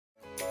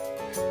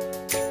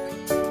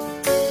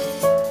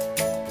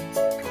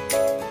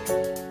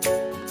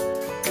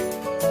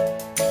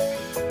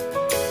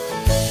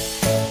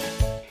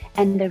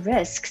And the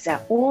risks are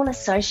all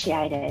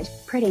associated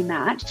pretty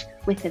much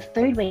with the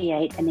food we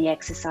eat and the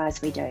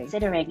exercise we do.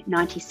 Considering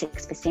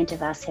 96%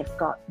 of us have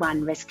got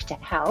one risk to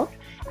health,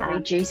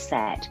 reduce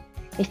that.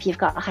 If you've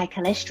got high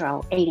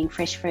cholesterol, eating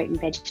fresh fruit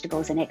and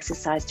vegetables and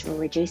exercise will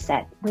reduce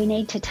that. We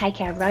need to take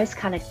our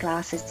rose-coloured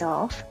glasses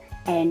off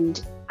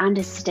and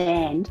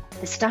understand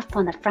the stuff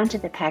on the front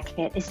of the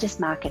packet is just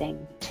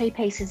marketing. 2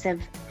 pieces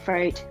of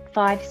fruit,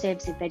 5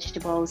 serves of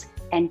vegetables,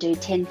 and do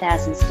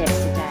 10,000 steps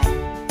a day.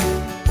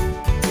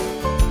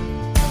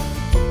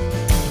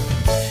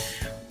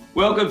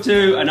 Welcome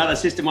to another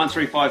System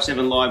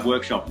 1357 live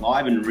workshop,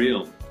 live and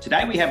real.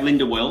 Today we have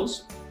Linda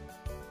Wells,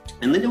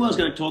 and Linda Wells is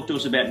going to talk to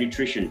us about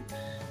nutrition.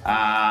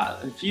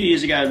 A few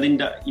years ago,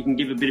 Linda, you can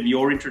give a bit of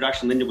your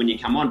introduction, Linda, when you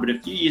come on, but a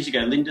few years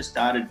ago, Linda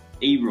started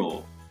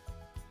eRaw,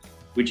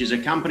 which is a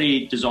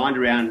company designed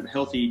around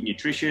healthy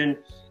nutrition.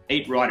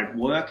 Eat Right at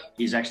Work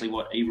is actually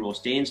what eRaw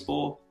stands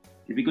for.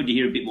 It'd be good to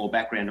hear a bit more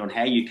background on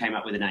how you came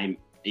up with the name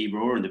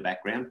eRaw in the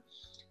background.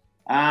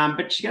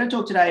 But she's going to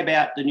talk today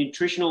about the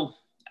nutritional,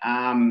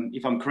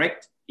 if I'm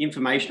correct,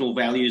 informational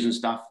values and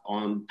stuff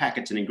on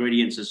packets and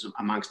ingredients,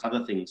 amongst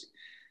other things.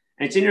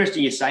 And it's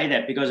interesting you say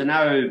that, because I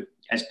know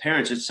as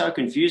parents, it's so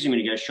confusing when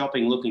you go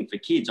shopping looking for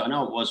kids. I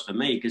know it was for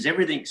me, because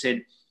everything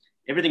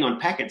on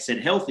packets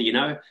said healthy, you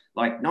know,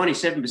 like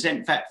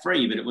 97%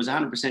 fat-free, but it was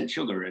 100%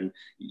 sugar. And,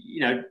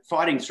 you know,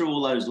 fighting through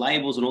all those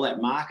labels and all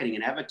that marketing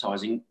and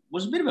advertising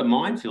was a bit of a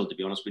minefield, to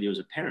be honest with you, as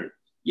a parent.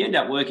 You end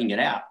up working it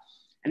out.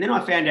 And then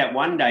I found out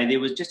one day there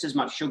was just as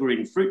much sugar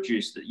in fruit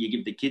juice that you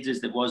give the kids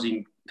as there was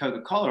in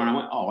Coca-Cola. And I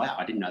went, oh, wow,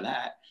 I didn't know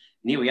that.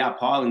 And here we are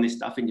piling this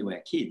stuff into our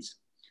kids.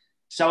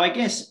 So I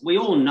guess we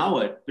all know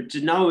it, but to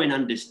know and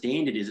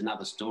understand it is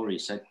another story.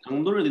 So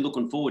I'm really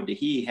looking forward to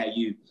hear how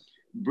you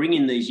bring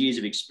in these years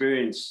of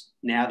experience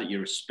now that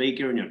you're a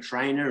speaker and you're a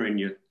trainer, and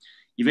you've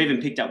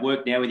even picked up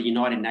work now with the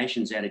United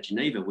Nations out of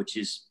Geneva, which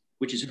is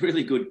a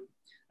really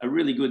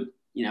good,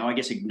 you know, I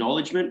guess,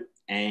 acknowledgement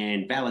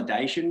and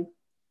validation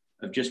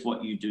of just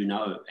what you do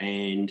know.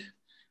 And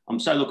I'm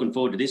so looking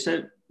forward to this.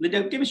 So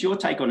Linda, give us your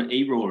take on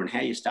eRaw and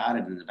how you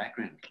started in the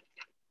background.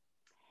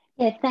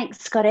 Yeah, thanks,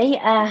 Scotty.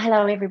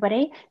 Hello,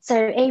 everybody. So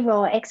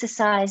eRaw,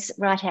 exercise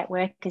right at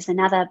work, is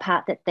another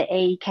part that the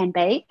E can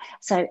be.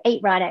 So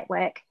eat right at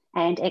work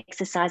and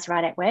exercise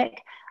right at work.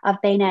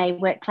 I've been a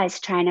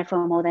workplace trainer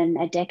for more than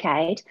a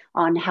decade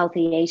on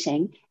healthy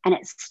eating, and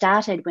it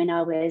started when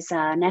I was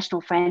a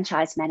national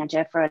franchise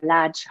manager for a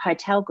large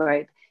hotel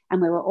group,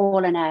 and we were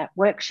all in a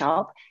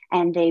workshop,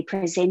 and the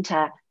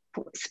presenter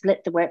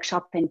split the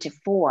workshop into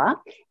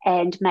 4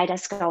 and made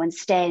us go and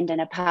stand in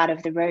a part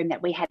of the room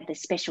that we had the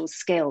special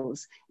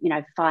skills, you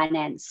know,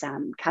 finance,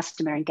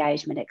 customer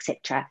engagement,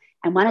 etc.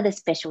 And one of the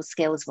special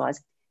skills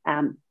was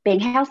being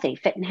healthy,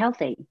 fit and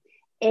healthy.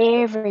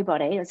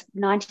 Everybody, there was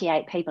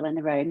 98 people in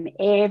the room,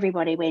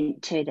 everybody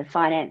went to the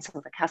finance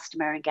or the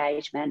customer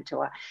engagement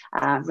or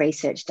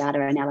research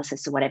data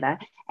analysis or whatever,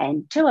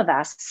 and 2 of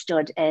us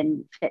stood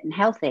in fit and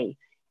healthy.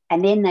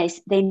 And then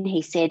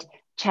he said,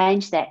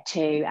 change that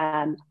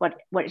to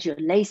what is your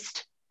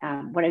least,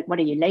 what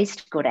are you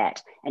least good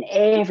at? And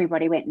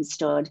everybody went and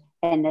stood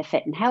in the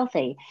fit and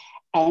healthy.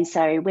 And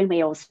so when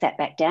we all sat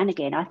back down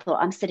again, I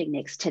thought, I'm sitting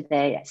next to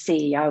the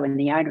CEO and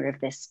the owner of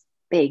this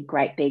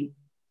great big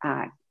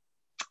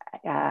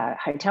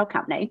hotel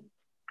company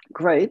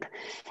group.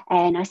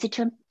 And I said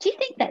to him, do you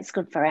think that's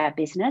good for our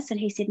business? And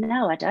he said,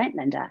 no, I don't,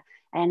 Linda.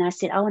 And I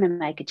said, I want to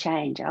make a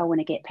change. I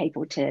want to get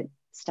people to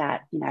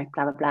start, you know,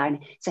 blah, blah, blah. And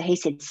so he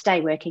said,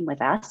 stay working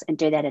with us and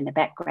do that in the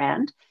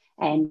background.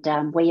 And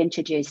we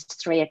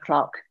introduced 3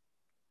 o'clock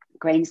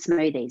green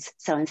smoothies.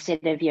 So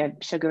instead of your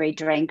sugary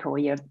drink or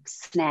your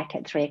snack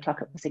at 3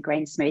 o'clock, it was a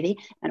green smoothie.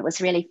 And it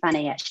was really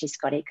funny, actually,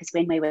 Scotty, because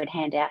when we would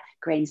hand out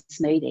green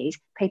smoothies,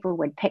 people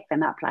would pick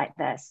them up like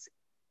this,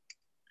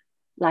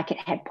 like it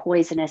had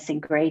poisonous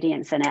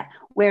ingredients in it,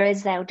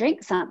 whereas they'll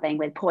drink something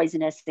with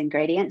poisonous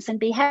ingredients and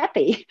be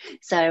happy.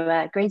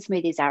 So green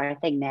smoothies are a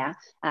thing now,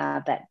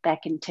 but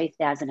back in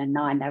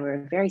 2009, they were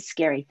a very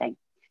scary thing.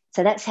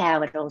 So that's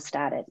how it all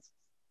started.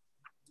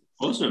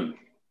 Awesome.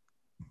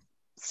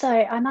 So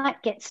I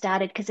might get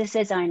started because this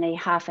is only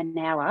half an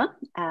hour.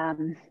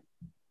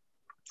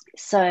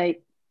 So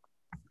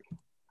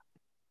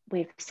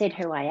we've said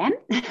who I am,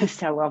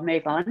 so I'll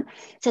move on.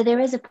 So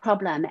there is a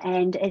problem,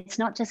 and it's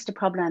not just a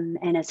problem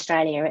in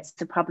Australia, it's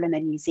a problem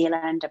in New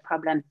Zealand, a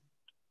problem,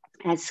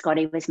 as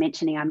Scotty was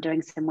mentioning, I'm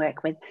doing some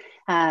work with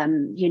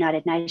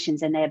United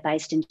Nations, and they're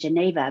based in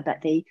Geneva,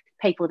 but the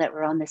people that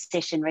were on the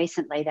session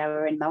recently, they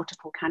were in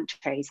multiple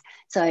countries.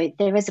 So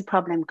there is a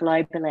problem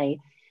globally,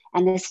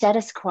 and the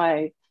status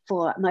quo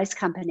for most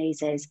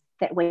companies is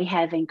that we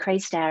have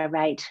increased our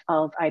rate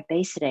of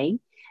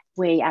obesity.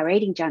 We are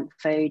eating junk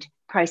food,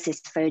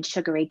 processed food,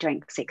 sugary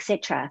drinks,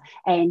 etc.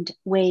 And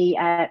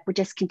we're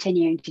just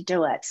continuing to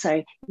do it.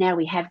 So now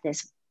we have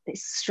this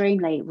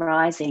extremely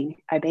rising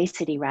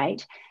obesity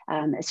rate.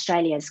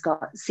 Australia's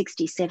got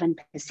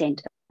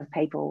 67% of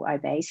people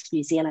obese.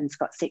 New Zealand's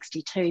got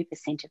 62%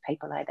 of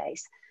people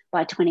obese.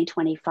 by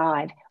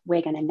 2025,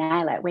 we're going to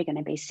nail it. We're going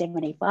to be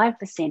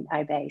 75%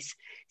 obese.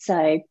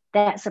 So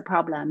that's a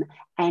problem.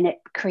 And it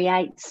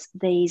creates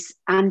these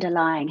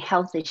underlying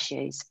health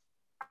issues.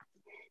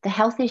 The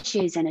health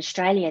issues in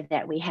Australia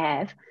that we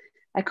have,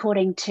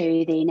 according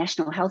to the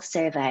National Health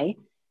Survey,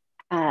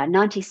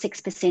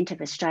 96%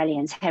 of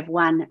Australians have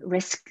one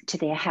risk to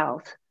their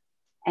health,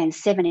 and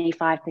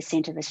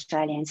 75% of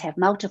Australians have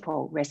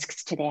multiple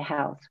risks to their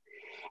health.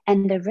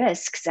 And the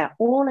risks are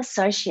all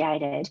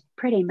associated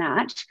pretty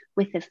much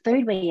with the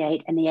food we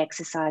eat and the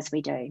exercise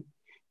we do.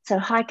 So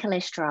high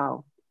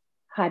cholesterol,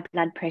 high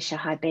blood pressure,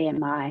 high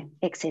BMI,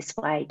 excess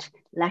weight,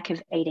 lack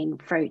of eating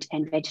fruit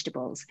and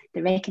vegetables.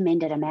 The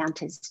recommended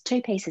amount is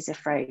 2 pieces of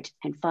fruit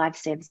and 5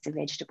 serves of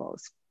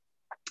vegetables.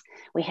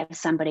 We have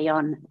somebody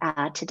on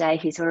today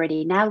who's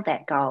already nailed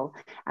that goal,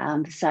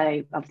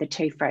 so of the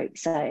 2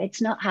 fruits. So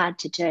it's not hard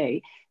to do,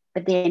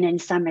 but then in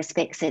some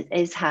respects it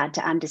is hard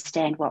to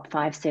understand what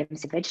 5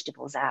 serves of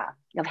vegetables are.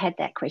 I've had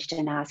that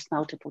question asked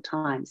multiple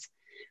times.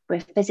 We're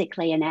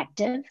physically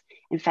inactive.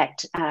 In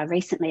fact,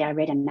 recently I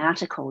read an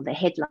article, the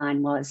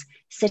headline was,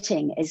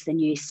 "Sitting is the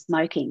new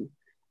smoking."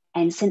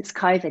 And since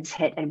COVID's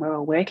hit and we're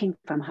all working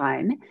from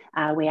home,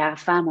 we are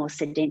far more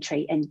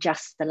sedentary in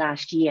just the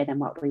last year than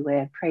what we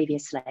were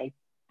previously.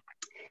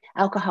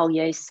 Alcohol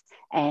use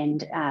and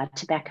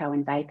tobacco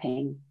and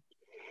vaping.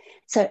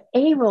 So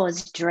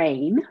EROR's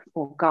dream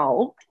or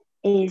goal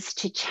is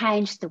to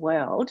change the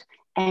world,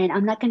 and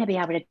I'm not going to be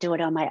able to do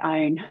it on my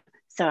own,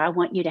 so I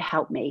want you to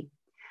help me.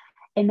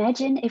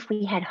 Imagine if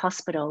we had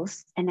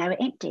hospitals and they were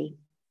empty,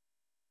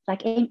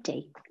 like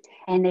empty,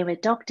 and there were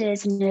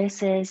doctors,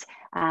 nurses,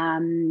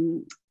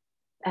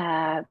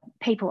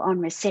 people on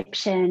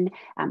reception,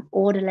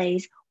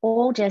 orderlies,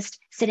 all just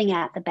sitting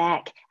out the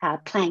back,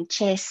 playing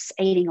chess,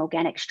 eating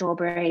organic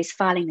strawberries,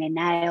 filing their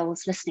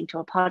nails, listening to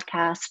a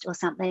podcast or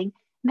something.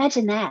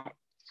 Imagine that.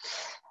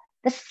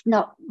 That's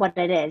not what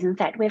it is. In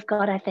fact, we've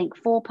got, I think,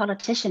 4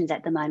 politicians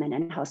at the moment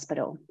in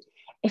hospital.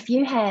 If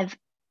you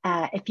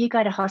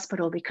go to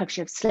hospital because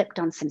you've slipped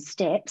on some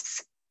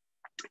steps,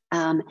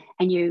 and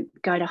you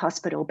go to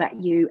hospital, but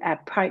you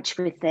approach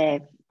with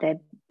the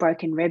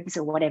broken ribs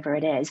or whatever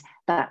it is,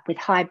 but with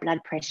high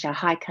blood pressure,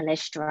 high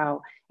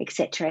cholesterol,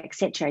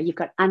 etc., you've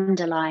got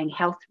underlying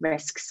health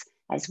risks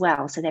as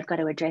well. So they've got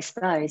to address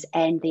those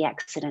and the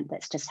accident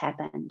that's just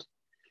happened.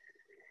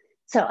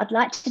 So I'd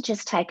like to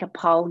just take a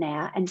poll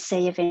now and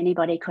see if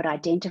anybody could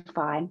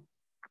identify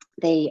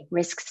the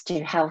risks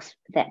to health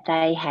that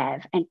they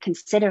have. And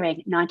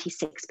considering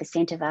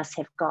 96% of us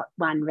have got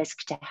one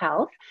risk to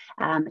health,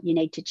 you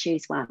need to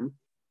choose one.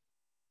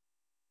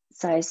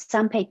 So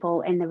some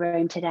people in the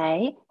room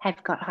today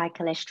have got high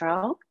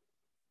cholesterol.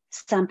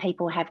 Some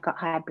people have got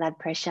high blood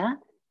pressure.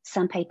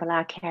 Some people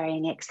are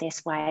carrying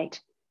excess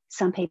weight.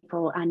 Some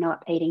people are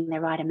not eating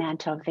the right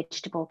amount of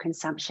vegetable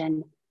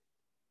consumption.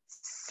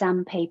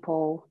 Some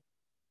people,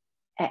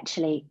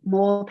 actually,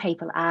 more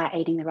people are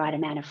eating the right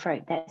amount of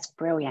fruit. That's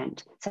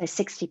brilliant. So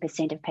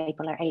 60% of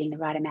people are eating the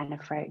right amount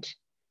of fruit.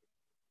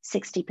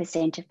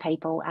 60% of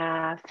people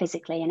are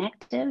physically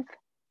inactive.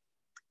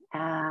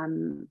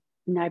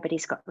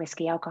 Nobody's got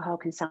risky alcohol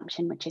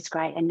consumption, which is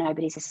great, and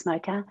nobody's a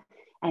smoker.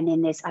 And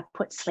then I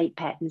put sleep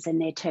patterns in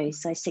there too.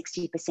 So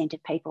 60%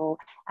 of people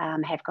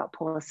have got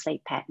poor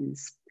sleep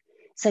patterns.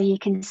 So you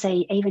can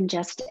see, even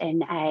just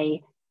in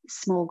a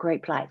small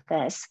group like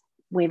this,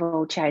 we've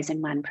all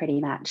chosen one pretty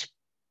much.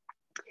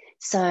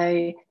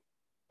 So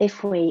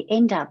if we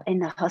end up in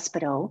the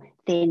hospital,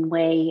 then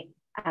we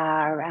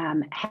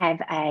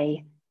have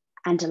a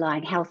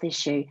underlying health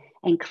issue,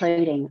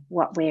 including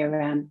what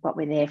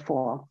we're there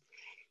for.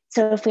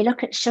 So if we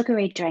look at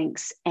sugary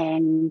drinks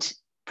and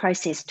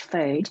processed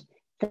food,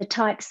 the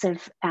types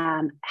of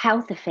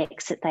health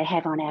effects that they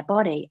have on our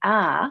body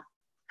are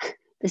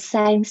the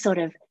same sort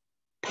of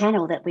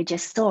panel that we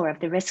just saw of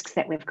the risks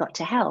that we've got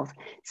to health.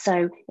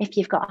 So if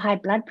you've got high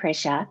blood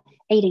pressure,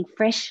 eating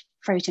fresh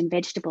fruit and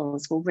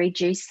vegetables will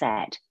reduce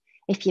that.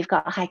 If you've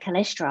got high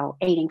cholesterol,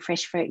 eating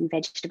fresh fruit and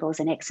vegetables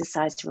and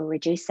exercise will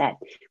reduce that.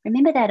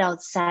 Remember that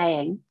old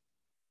saying,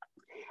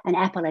 an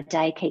apple a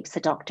day keeps the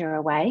doctor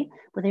away?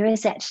 Well, there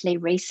is actually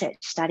research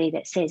study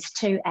that says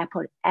 2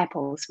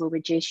 apples will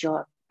reduce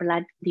your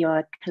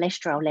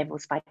cholesterol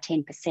levels by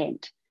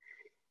 10%.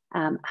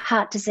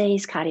 Heart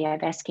disease,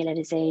 cardiovascular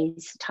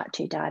disease, type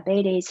 2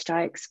 diabetes,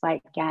 strokes,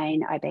 weight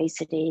gain,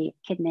 obesity,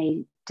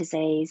 kidney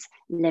disease,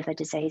 liver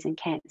disease, and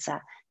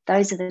cancer.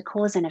 Those are the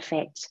cause and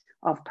effect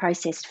of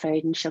processed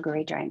food and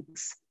sugary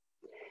drinks.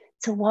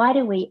 So why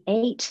do we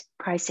eat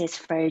processed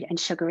food and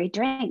sugary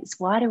drinks?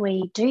 Why do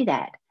we do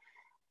that?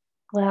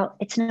 Well,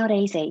 it's not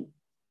easy.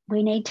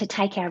 We need to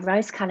take our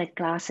rose-coloured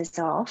glasses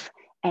off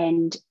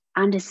and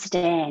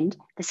understand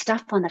the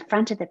stuff on the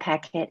front of the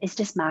packet is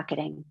just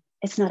marketing.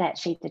 It's not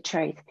actually the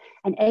truth.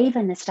 And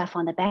even the stuff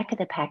on the back of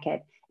the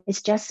packet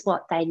is just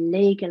what they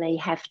legally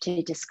have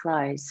to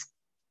disclose.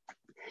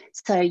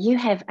 So you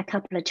have a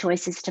couple of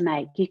choices to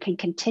make. You can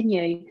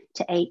continue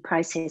to eat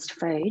processed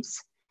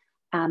foods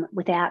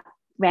without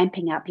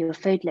ramping up your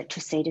food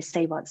literacy to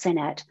see what's in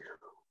it,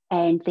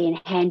 and then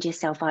hand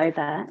yourself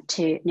over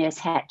to Nurse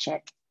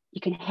Hatchet.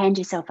 You can hand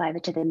yourself over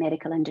to the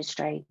medical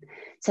industry.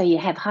 So you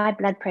have high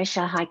blood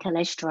pressure, high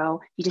cholesterol,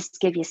 you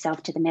just give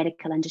yourself to the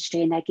medical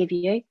industry and they give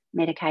you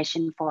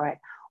medication for it.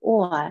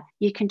 Or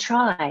you can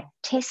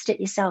test it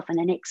yourself in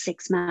the next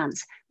 6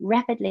 months,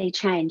 rapidly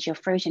change your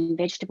fruit and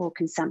vegetable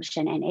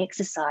consumption and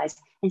exercise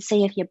and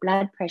see if your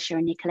blood pressure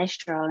and your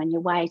cholesterol and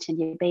your weight and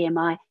your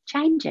BMI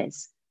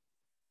changes.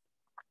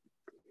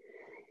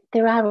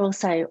 There are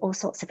also all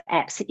sorts of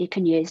apps that you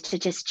can use to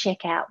just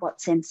check out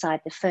what's inside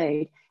the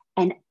food.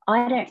 And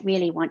I don't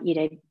really want you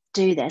to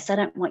do this. I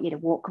don't want you to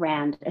walk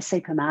around a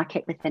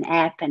supermarket with an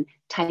app and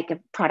take a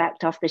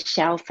product off the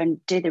shelf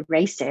and do the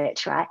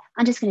research, right?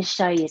 I'm just going to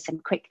show you some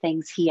quick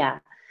things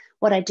here.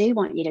 What I do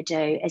want you to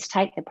do is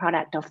take the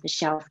product off the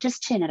shelf,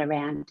 just turn it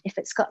around. If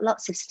it's got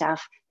lots of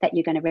stuff that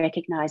you're going to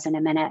recognize in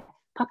a minute,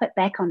 pop it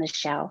back on the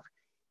shelf,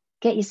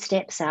 get your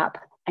steps up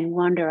and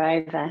wander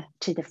over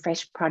to the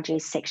fresh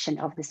produce section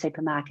of the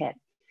supermarket.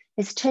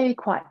 There's 2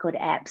 quite good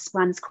apps.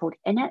 One's called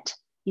Innit.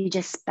 You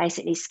just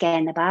basically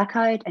scan the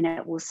barcode and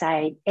it will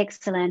say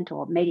excellent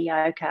or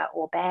mediocre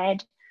or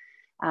bad,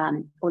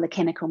 or the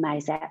Chemical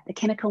Maze app. The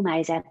Chemical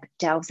Maze app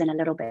delves in a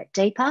little bit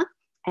deeper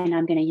and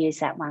I'm going to use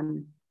that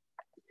one.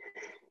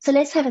 So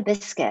let's have a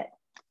biscuit,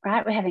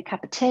 right? We're having a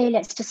cup of tea.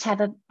 Let's just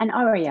have an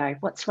Oreo.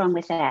 What's wrong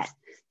with that?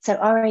 So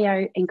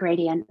Oreo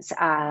ingredients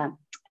are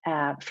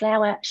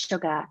flour,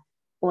 sugar,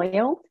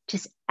 oil,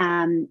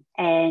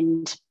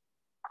 and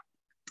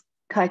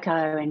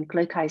cocoa and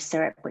glucose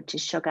syrup, which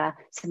is sugar,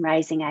 some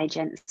raising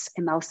agents,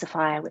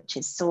 emulsifier, which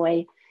is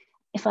soy.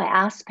 If I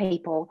ask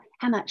people,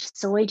 how much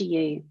soy do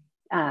you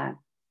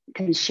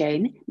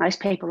consume? Most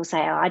people will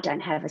say, oh, I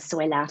don't have a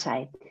soy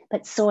latte.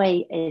 But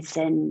soy is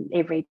in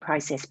every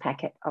processed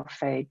packet of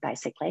food,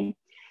 basically.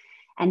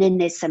 And then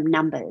there's some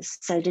numbers.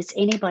 So does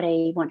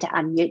anybody want to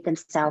unmute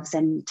themselves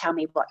and tell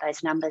me what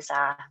those numbers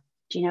are?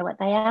 Do you know what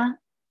they are?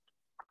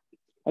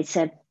 It's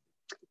a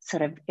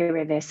sort of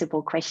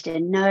irreversible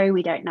question. No,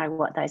 we don't know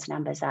what those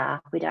numbers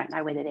are. We don't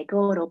know whether they're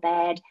good or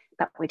bad,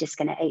 but we're just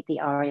going to eat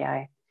the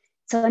Oreo.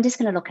 So I'm just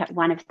going to look at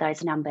one of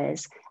those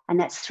numbers, and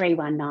that's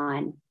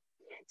 319.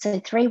 So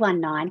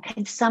 319,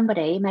 can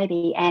somebody,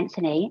 maybe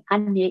Anthony,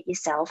 unmute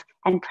yourself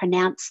and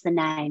pronounce the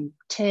name?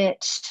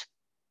 Turt.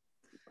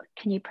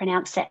 Can you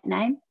pronounce that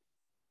name?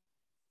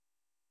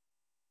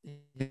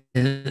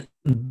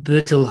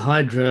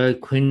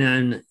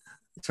 Butylhydroquinone.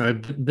 Sorry,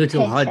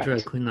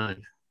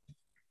 butylhydroquinone.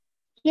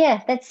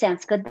 Yeah, that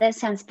sounds good. That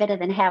sounds better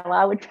than how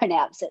I would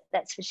pronounce it,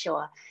 that's for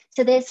sure.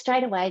 So there's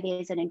straight away,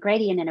 there's an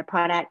ingredient in a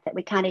product that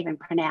we can't even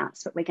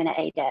pronounce, but we're going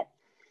to eat it.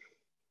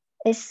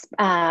 This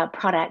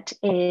product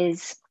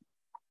is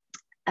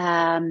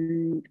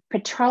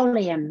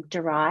petroleum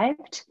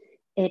derived.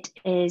 It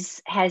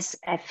has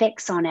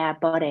effects on our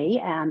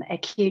body,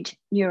 acute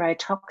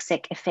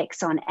neurotoxic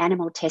effects on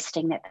animal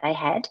testing that they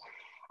had.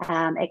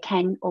 It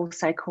can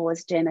also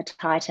cause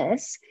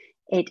dermatitis.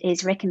 It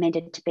is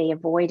recommended to be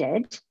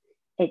avoided.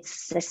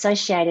 It's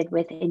associated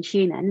with, in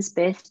humans,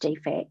 birth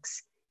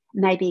defects,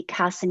 may be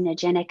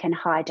carcinogenic in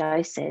high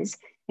doses,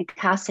 and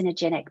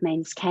carcinogenic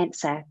means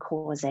cancer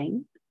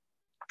causing.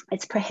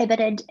 It's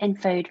prohibited in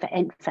food for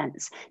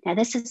infants. Now,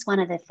 this is one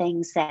of the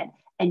things that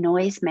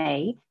annoys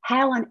me.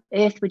 How on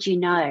earth would you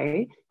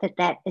know that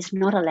that is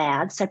not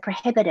allowed? So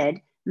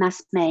prohibited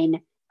must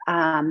mean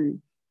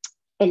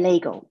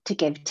illegal to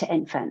give to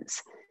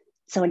infants.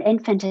 So an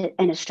infant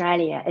in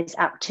Australia is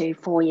up to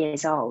 4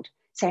 years old.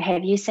 So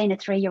have you seen a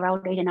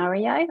 3-year-old eat an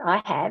Oreo?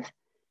 I have.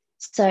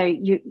 So,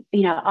 you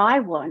know, I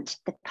want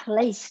the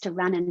police to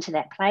run into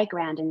that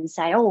playground and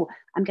say, oh,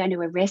 I'm going to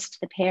arrest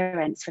the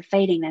parents for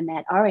feeding them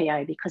that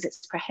Oreo because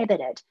it's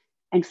prohibited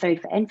in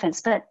food for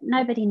infants. But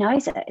nobody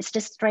knows it. It's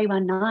just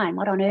 319.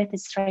 What on earth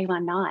is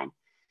 319?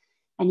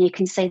 And you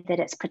can see that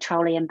it's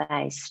petroleum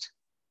based.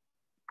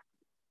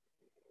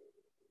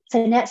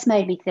 So that's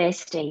made me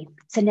thirsty.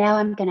 So now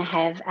I'm going to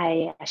have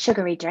a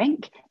sugary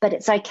drink, but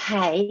it's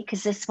okay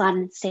because this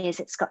one says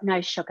it's got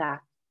no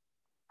sugar.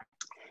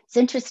 It's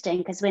interesting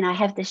because when I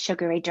have this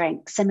sugary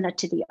drink, similar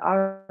to the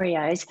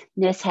Oreos,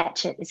 Nurse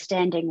Hatchet is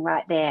standing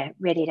right there,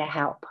 ready to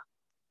help.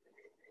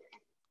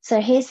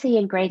 So here's the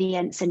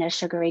ingredients in a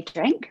sugary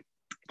drink.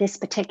 This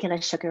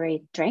particular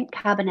sugary drink: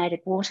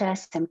 carbonated water,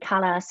 some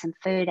colour, some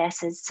food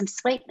acids, some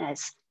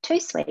sweeteners, 2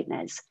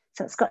 sweeteners.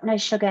 So it's got no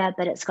sugar,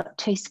 but it's got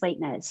 2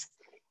 sweeteners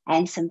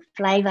and some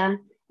flavour.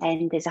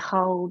 And there's a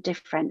whole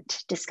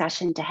different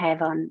discussion to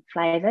have on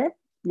flavour.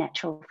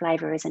 Natural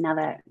flavour is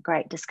another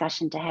great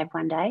discussion to have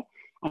one day.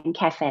 And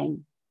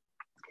caffeine.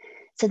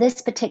 So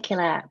this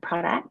particular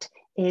product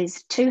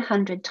is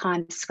 200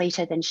 times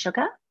sweeter than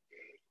sugar,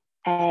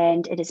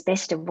 and it is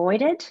best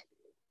avoided.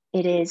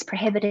 It is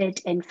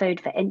prohibited in food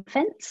for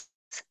infants.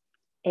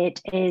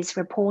 It is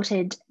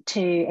reported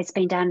to, it's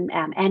been done,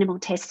 animal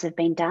tests have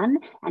been done,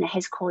 and it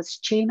has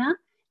caused tumour,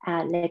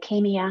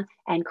 leukemia,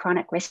 and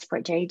chronic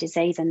respiratory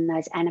disease in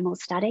those animal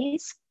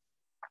studies.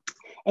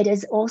 It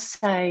is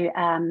also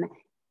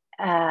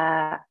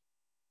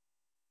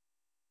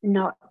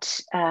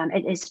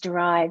it is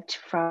derived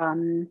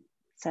from,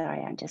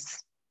 sorry, I'm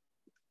just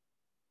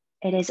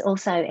it is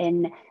also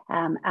in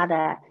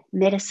other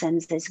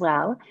medicines as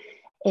well.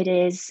 It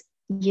is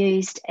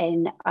used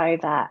in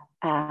over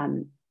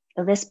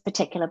this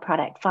particular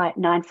product,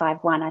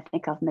 951. I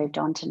think I've moved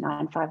on to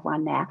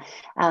 951 now.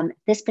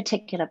 This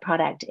particular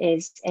product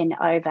is in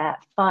over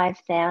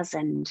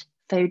 5,000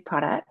 food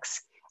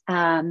products,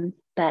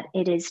 but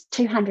it is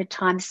 200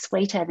 times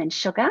sweeter than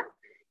sugar.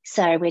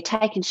 So we're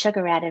taking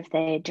sugar out of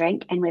the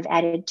drink and we've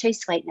added 2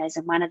 sweeteners,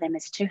 and one of them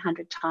is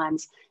 200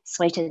 times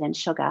sweeter than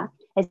sugar.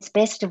 It's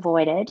best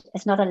avoided.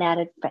 It's not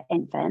allowed for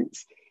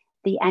infants.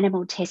 The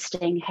animal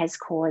testing has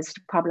caused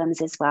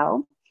problems as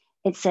well.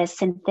 It's a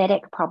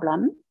synthetic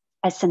product.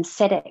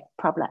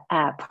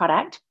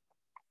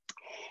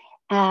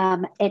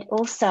 It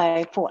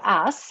also, for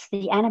us,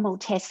 the animal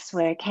tests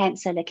were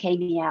cancer,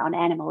 leukemia on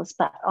animals,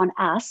 but on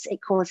us,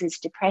 it causes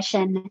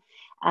depression,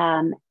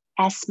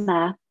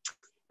 asthma,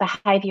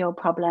 behavioural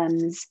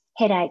problems,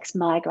 headaches,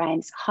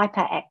 migraines,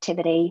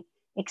 hyperactivity,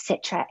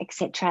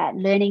 etc.,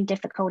 learning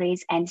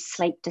difficulties, and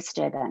sleep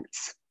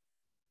disturbance.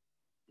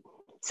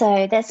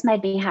 So that's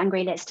made me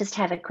hungry. Let's just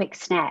have a quick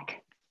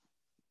snack.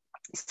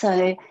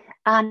 So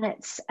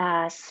Arnott's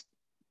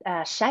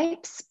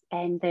shapes,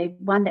 and the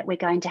one that we're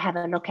going to have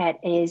a look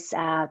at is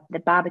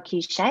the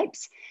barbecue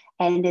shapes,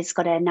 and there's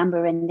got a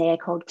number in there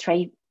called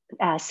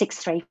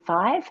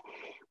 635,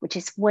 which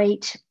is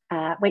wheat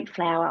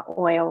flour,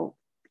 oil,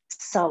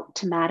 salt,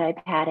 tomato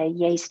powder,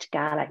 yeast,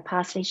 garlic,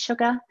 parsley,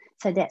 sugar.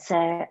 So that's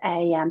a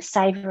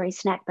savoury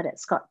snack, but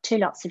it's got 2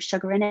 lots of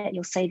sugar in it.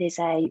 You'll see there's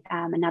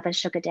another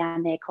sugar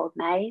down there called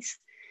maize.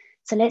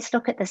 So let's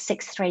look at the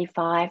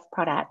 635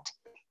 product.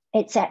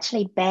 It's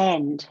actually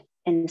banned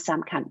in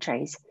some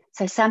countries.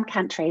 So some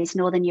countries,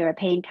 Northern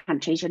European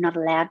countries, you're not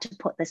allowed to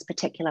put this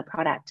particular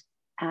product,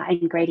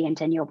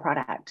 ingredient in your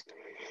product.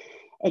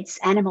 It's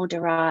animal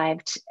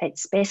derived,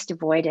 it's best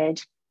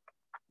avoided,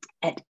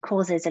 it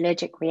causes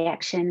allergic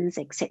reactions,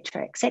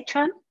 etc.,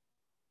 etc.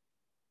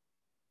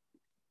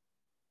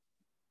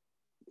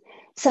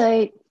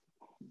 So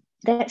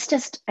that's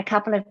just a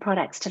couple of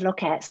products to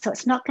look at. So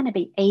it's not going to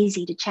be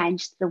easy to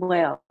change the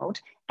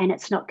world, and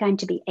it's not going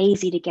to be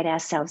easy to get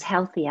ourselves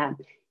healthier.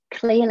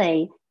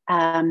 Clearly,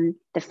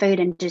 the food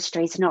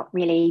industry is not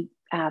really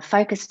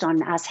focused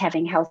on us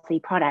having healthy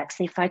products.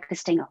 They're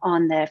focusing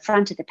on the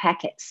front of the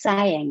packet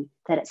saying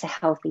that it's a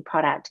healthy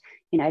product,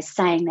 you know,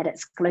 saying that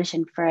it's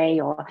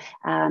gluten-free or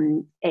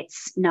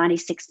it's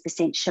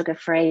 96%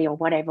 sugar-free or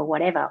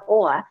whatever,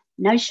 or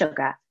no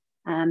sugar.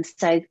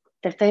 So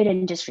the food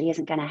industry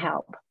isn't going to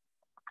help.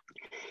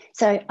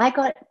 So I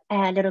got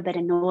a little bit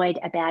annoyed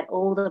about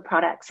all the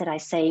products that I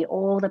see,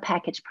 all the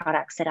packaged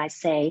products that I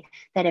see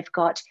that have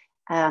got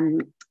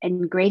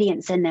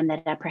ingredients in them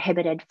that are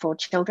prohibited for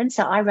children.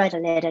 So I wrote a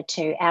letter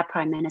to our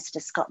Prime Minister,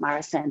 Scott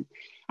Morrison,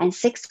 and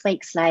 6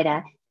 weeks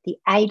later, the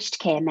aged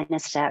care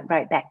minister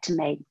wrote back to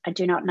me. I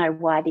do not know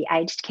why the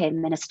aged care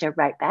minister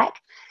wrote back,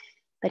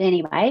 but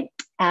anyway,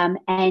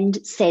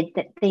 and said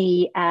that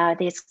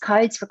there's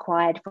codes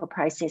required for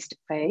processed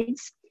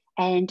foods,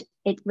 and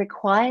it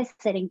requires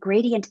that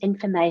ingredient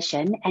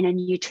information and a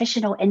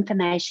nutritional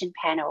information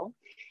panel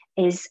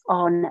is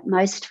on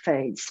most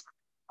foods,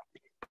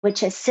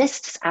 which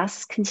assists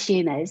us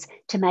consumers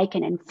to make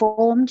an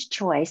informed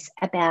choice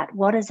about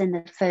what is in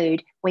the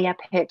food we are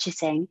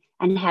purchasing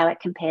and how it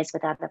compares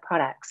with other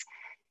products.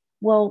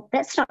 Well,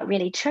 that's not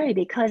really true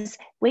because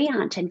we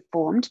aren't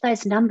informed.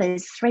 Those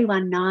numbers,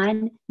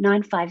 319,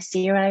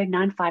 950,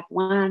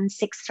 951,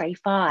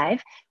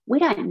 635, we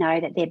don't know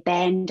that they're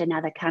banned in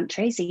other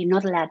countries, so you're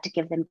not allowed to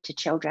give them to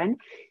children.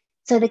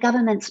 So the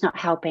government's not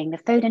helping, the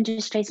food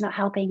industry's not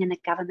helping, and the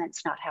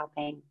government's not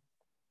helping.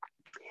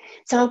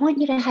 So I want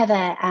you to have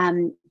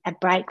a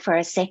break for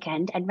a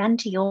second and run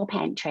to your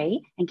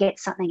pantry and get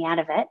something out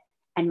of it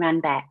and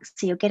run back.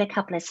 So you'll get a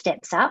couple of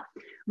steps up,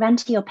 run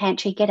to your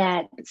pantry,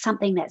 get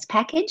something that's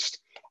packaged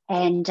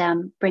and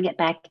bring it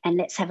back, and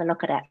let's have a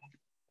look at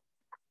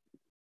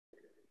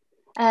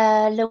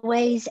it.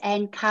 Louise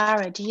and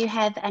Cara, do you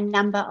have a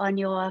number on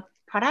your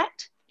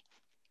product?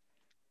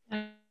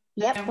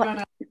 Yep. I've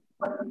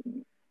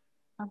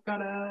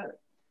got a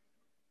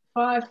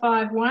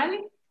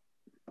 551.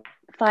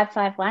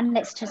 551.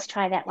 Let's just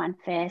try that one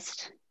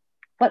first.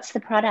 What's the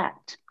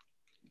product?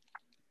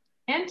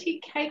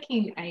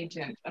 Anti-caking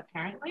agent,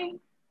 apparently.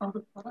 Of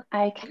the product.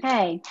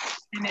 Okay.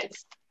 And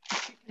it's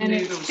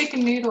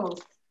chicken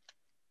noodles.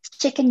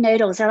 Chicken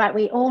noodles. All right.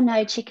 We all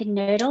know chicken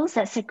noodles.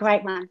 That's a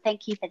great one.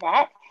 Thank you for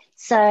that.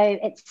 So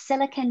it's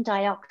silicon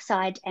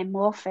dioxide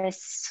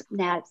amorphous.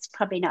 Now, it's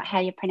probably not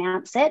how you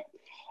pronounce it.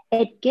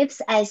 It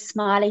gives a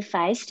smiley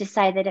face to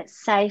say that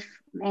it's safe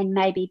and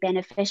maybe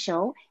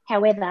beneficial.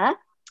 However,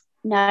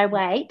 no,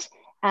 wait.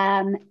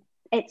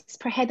 It's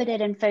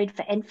prohibited in food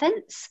for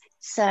infants,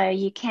 so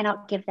you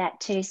cannot give that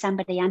to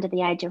somebody under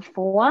the age of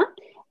 4.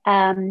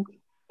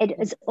 It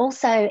is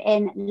also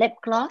in lip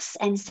gloss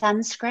and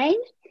sunscreen,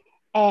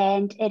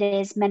 and it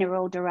is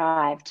mineral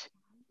derived.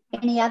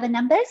 Any other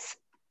numbers?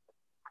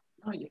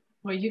 Oh, yeah.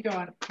 Well, you go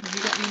on. Have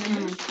you got any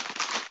numbers?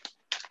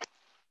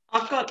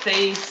 I've got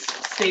these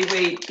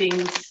seaweed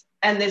things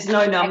And there's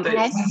no numbers,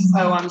 Okay.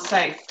 so I'm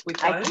safe with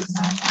those.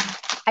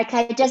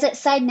 Okay, does it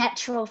say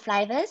natural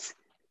flavours?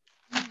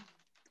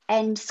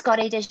 And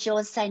Scotty, does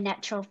yours say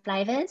natural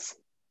flavours?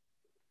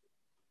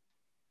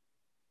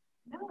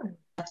 No.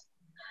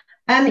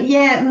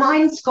 Yeah,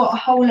 mine's got a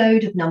whole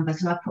load of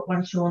numbers, and I put one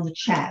or two on the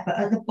chat. But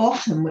at the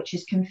bottom, which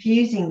is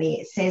confusing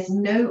me, it says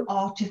no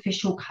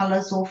artificial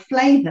colours or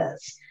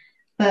flavours.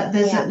 But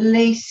there's at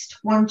least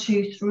 1,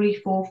 2, 3,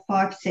 4,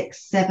 5,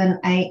 6, 7,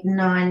 8,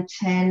 9,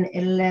 10,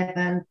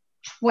 11,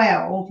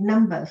 12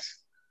 numbers.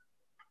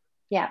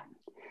 Yeah.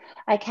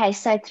 Okay,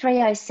 so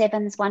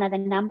 307 is one of the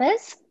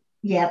numbers.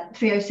 Yeah,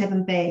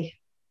 307B.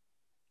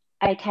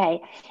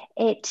 Okay,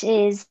 it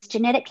is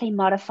genetically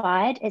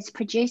modified. It's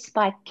produced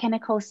by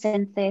chemical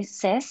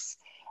synthesis.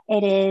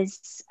 It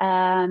is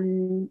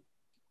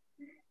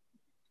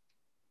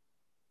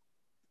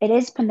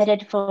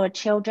permitted for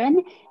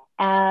children.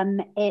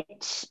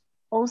 It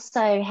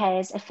also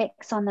has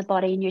effects on the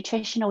body,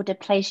 nutritional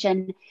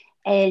depletion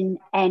and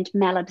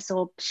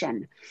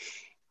malabsorption.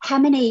 How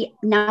many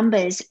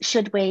numbers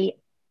should we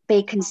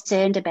be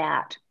concerned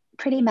about?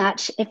 Pretty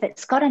much, if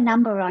it's got a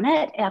number on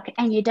it,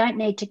 and you don't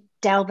need to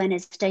delve in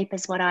as deep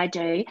as what I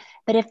do,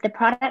 but if the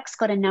product's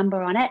got a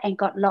number on it and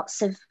got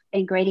lots of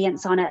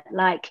ingredients on it,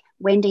 like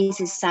Wendy's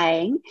is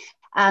saying,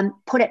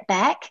 put it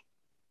back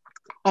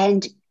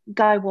and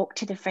go walk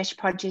to the fresh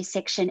produce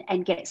section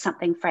and get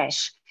something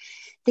fresh.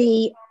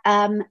 The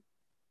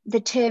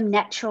term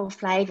natural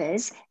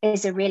flavours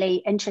is a really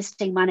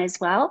interesting one as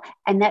well,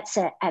 and that's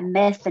a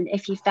myth, and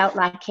if you felt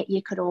like it,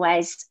 you could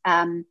always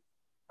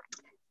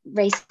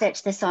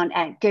research this on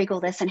Google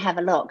this and have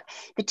a look.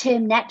 The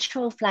term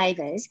natural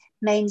flavours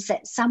means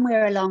that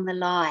somewhere along the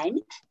line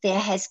there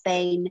has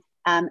been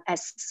a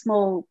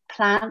small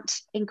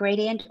plant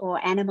ingredient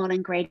or animal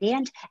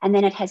ingredient, and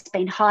then it has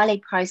been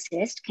highly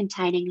processed,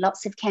 containing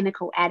lots of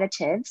chemical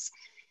additives.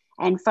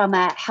 And from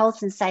a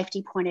health and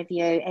safety point of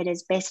view, it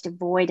is best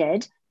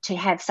avoided to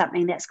have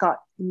something that's got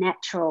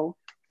natural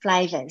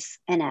flavours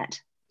in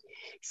it.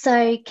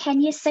 So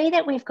can you see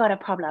that we've got a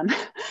problem?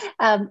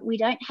 We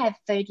don't have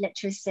food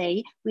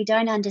literacy. We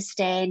don't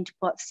understand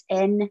what's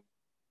in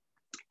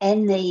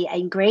the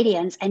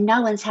ingredients, and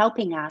no one's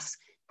helping us.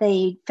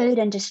 The food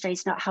industry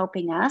is not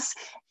helping us.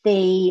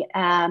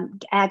 Our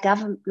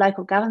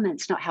local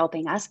government's not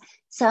helping us.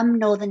 Some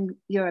Northern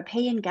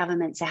European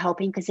governments are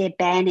helping because they're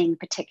banning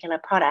particular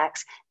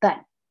products, but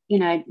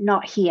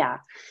not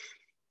here.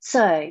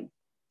 So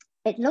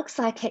it looks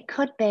like it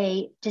could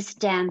be just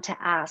down to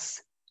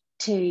us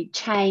to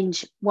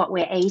change what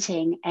we're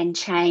eating and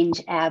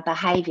change our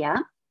behaviour.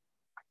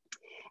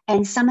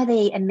 And some of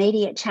the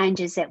immediate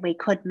changes that we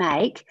could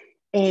make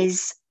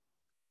is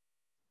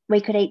we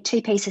could eat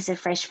 2 pieces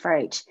of fresh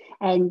fruit.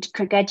 And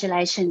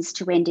congratulations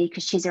to Wendy,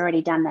 because she's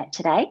already done that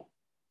today.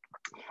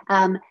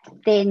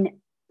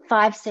 Then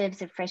 5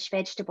 serves of fresh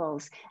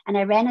vegetables. And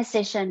I ran a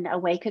session a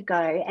week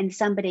ago and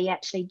somebody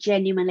actually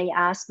genuinely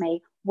asked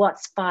me,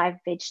 what's 5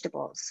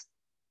 vegetables?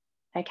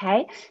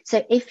 Okay,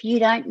 so if you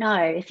don't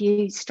know, if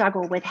you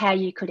struggle with how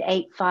you could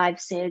eat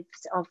 5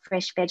 serves of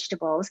fresh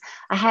vegetables,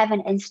 I have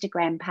an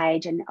Instagram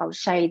page and I'll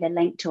show you the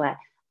link to it.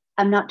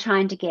 I'm not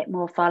trying to get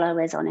more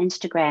followers on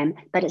Instagram,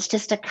 but it's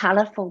just a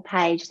colourful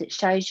page that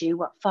shows you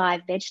what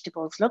 5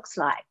 vegetables looks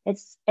like.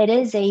 It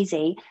is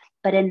easy,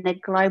 but in the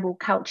global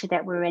culture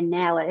that we're in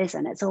now, it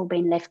isn't. It's all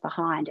been left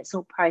behind. It's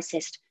all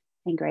processed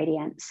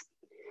ingredients.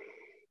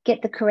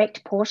 Get the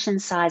correct portion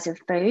size of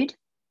food.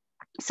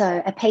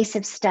 So a piece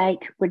of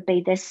steak would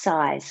be this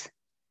size.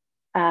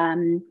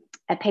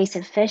 A piece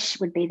of fish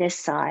would be this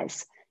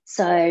size.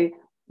 So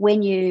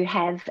when you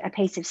have a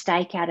piece of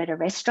steak out at a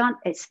restaurant,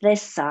 it's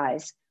this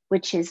size,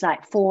 which is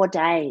like 4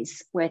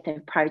 days worth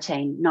of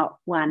protein, not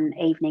one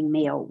evening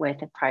meal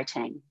worth of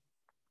protein.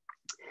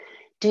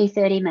 Do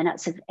 30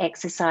 minutes of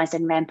exercise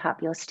and ramp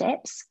up your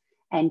steps,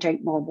 and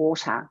drink more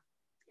water.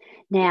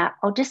 Now,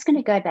 I'm just going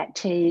to go back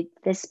to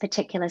this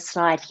particular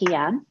slide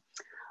here.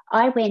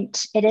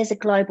 It is a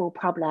global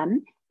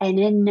problem, and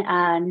in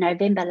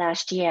November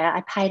last year,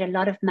 I paid a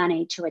lot of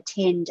money to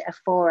attend a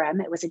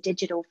forum. It was a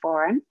digital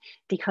forum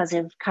because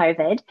of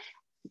COVID,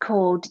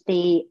 called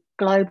the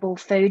Global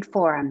Food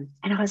Forum.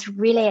 And I was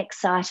really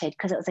excited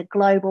because it was a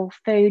global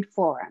food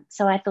forum.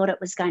 So I thought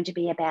it was going to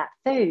be about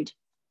food.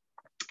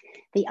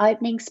 The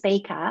opening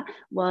speaker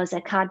was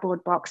a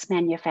cardboard box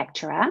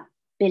manufacturer,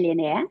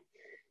 billionaire.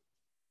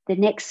 The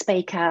next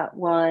speaker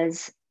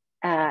was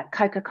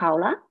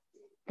Coca-Cola.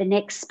 The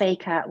next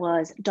speaker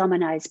was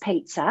Domino's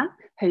Pizza,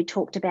 who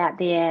talked about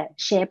their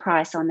share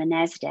price on the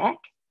NASDAQ.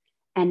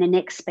 And the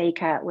next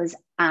speaker was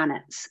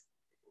Arnott's.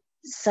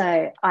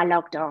 So I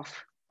logged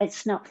off.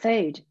 It's not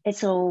food.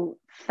 It's all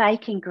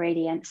fake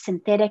ingredients,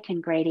 synthetic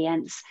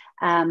ingredients,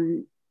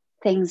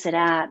 things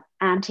that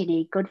aren't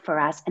any good for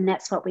us. And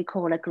that's what we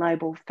call a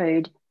global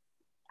food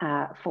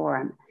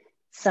forum.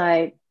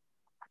 So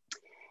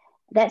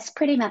that's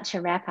pretty much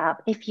a wrap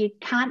up. If you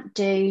can't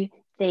do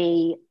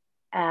the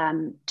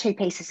 2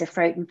 pieces of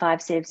fruit and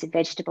 5 serves of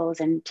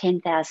vegetables and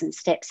 10,000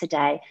 steps a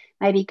day,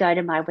 maybe go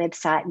to my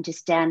website and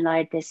just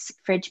download this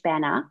fridge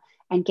banner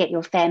and get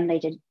your family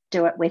to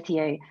do it with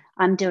you.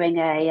 I'm doing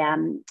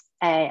a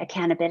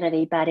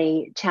accountability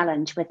buddy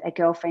challenge with a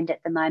girlfriend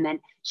at the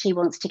moment. She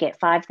wants to get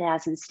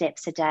 5,000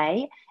 steps a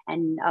day,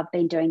 and I've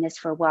been doing this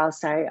for a while,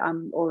 so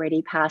I'm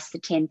already past the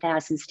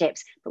 10,000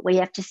 steps. But we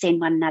have to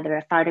send one another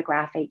a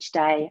photograph each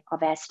day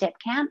of our step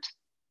count,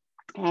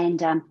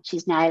 and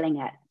she's nailing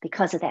it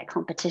because of that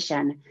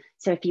competition.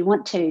 So if you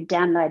want to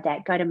download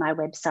that, go to my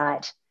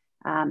website.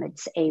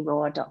 It's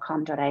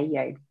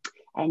eraw.com.au,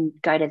 and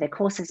go to the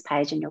courses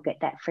page, and you'll get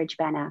that fridge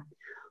banner.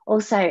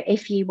 Also,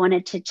 if you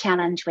wanted to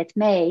challenge with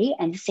me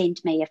and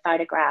send me a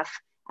photograph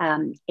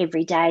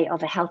every day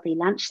of a healthy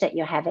lunch that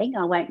you're having,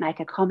 I won't make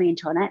a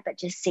comment on it, but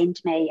just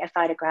send me a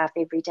photograph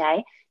every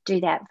day.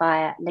 Do that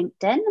via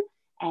LinkedIn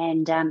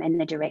and in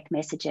the direct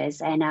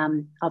messages, and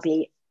I'll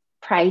be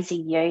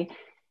praising you.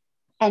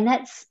 And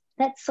that's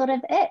sort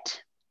of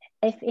it.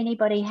 If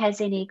anybody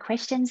has any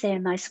questions, they're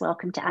most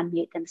welcome to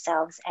unmute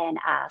themselves and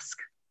ask.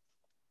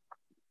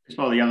 Just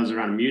while the others are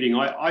unmuting,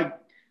 I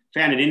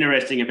found it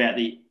interesting about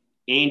the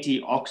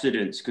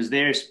antioxidants, because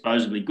they're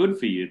supposedly good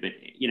for you, but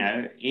you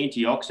know,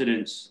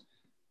 antioxidants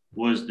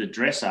was the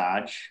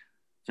dressage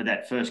for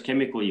that first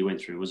chemical you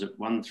went through. Was it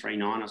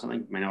 139 or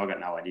something? I mean, I got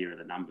no idea of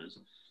the numbers,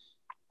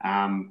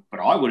 but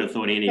I would have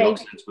thought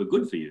antioxidants were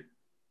good for you.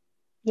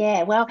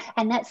 Yeah, well,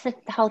 and that's the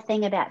whole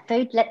thing about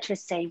food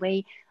literacy.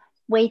 We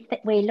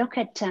look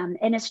at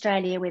in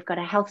Australia, we've got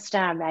a health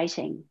star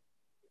rating,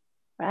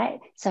 right?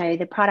 So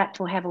the product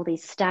will have all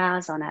these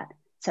stars on it.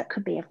 So it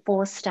could be a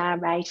 4-star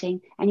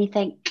rating, and you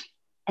think,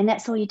 and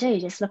that's all you do,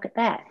 just look at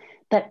that.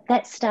 But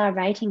that star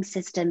rating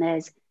system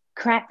is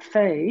crap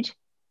food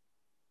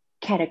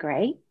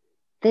category.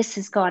 This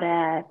has got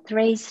a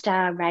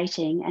 3-star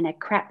rating and a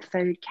crap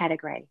food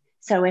category.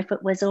 So if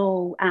it was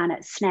all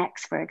Arnott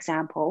snacks, for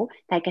example,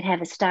 they could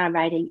have a star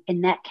rating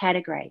in that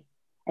category.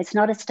 It's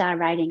not a star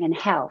rating in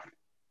health.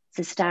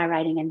 It's a star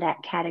rating in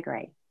that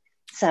category.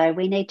 So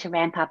we need to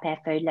ramp up our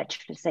food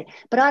literacy.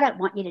 But I don't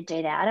want you to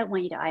do that. I don't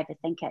want you to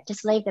overthink it.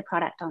 Just leave the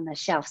product on the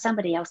shelf.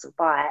 Somebody else will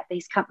buy it.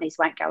 These companies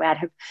won't go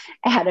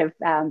out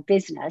of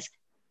business.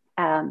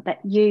 But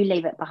you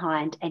leave it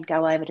behind and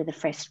go over to the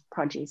fresh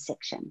produce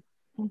section.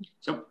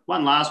 So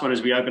one last one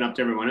as we open up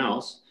to everyone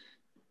else.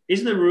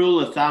 Is the rule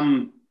of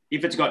thumb,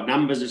 if it's got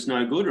numbers, it's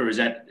no good, or is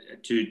that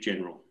too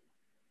general?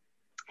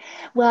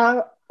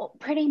 Well,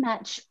 pretty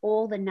much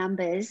all the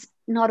numbers,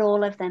 not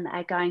all of them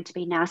are going to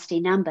be nasty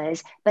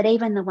numbers, but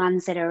even the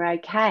ones that are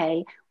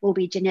okay will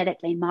be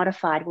genetically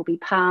modified, will be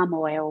palm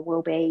oil,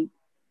 will be,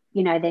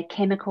 you know, they're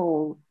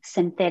chemical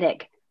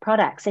synthetic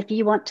products. If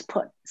you want to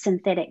put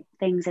synthetic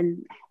things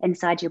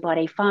inside your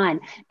body, fine.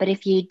 But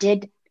if you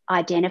did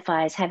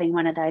identify as having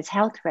one of those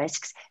health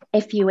risks,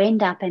 if you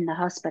end up in the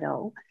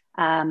hospital,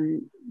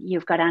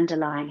 you've got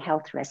underlying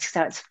health risks.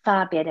 So it's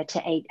far better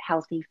to eat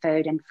healthy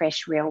food and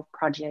fresh, real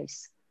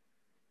produce.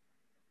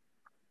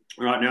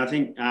 All right, now I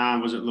think,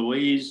 was it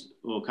Louise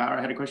or Cara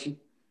had a question?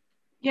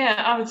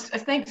 Yeah,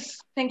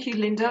 thank you,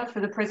 Linda, for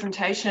the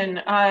presentation.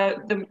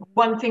 The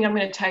one thing I'm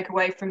going to take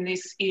away from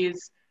this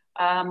is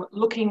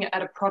looking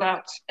at a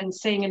product and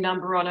seeing a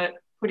number on it,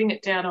 putting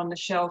it down on the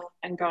shelf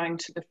and going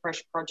to the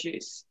fresh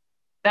produce.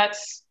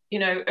 That's, you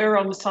know, err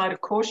on the side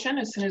of caution.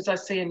 As soon as I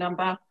see a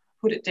number,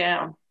 put it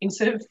down.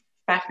 Instead of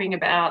faffing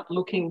about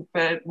looking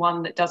for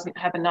one that doesn't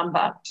have a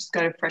number, just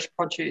go to fresh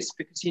produce,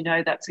 because you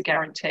know that's a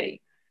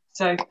guarantee.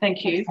 So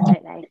thank you.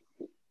 Absolutely.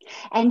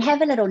 And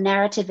have a little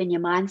narrative in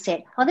your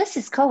mindset. Oh, this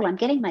is cool. I'm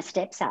getting my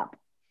steps up.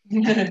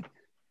 Linda,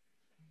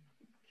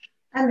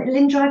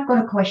 I've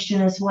got a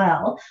question as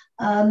well.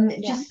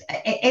 Just,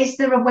 is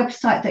there a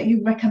website that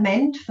you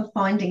recommend for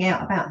finding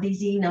out about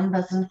these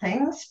e-numbers and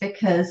things?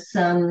 Because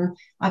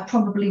I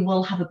probably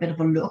will have a bit of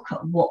a look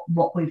at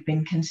what we've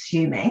been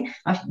consuming.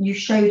 You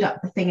showed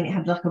up the thing and it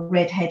had like a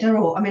red header,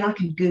 or I mean, I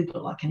can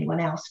Google like anyone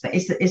else, but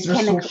is there a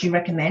source you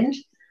recommend?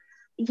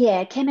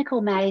 Yeah,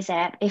 Chemical Maze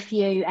app. If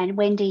you, and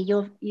Wendy,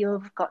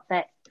 you've got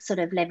that sort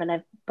of level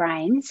of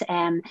brains,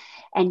 and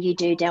you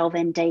do delve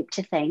in deep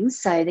to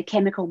things. So the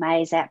Chemical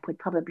Maze app would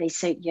probably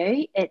suit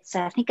you. It's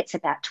I think it's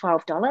about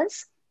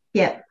 $12.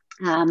 Yeah.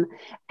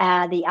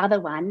 The other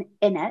one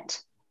in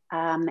it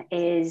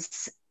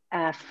is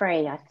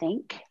free, I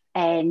think,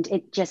 and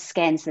it just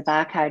scans the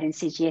barcode and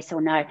says yes or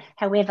no.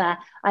 However,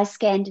 I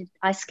scanned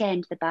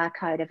the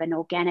barcode of an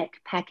organic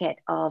packet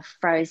of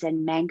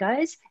frozen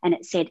mangoes and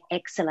it said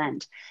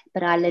excellent.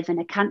 But I live in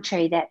a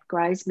country that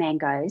grows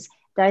mangoes.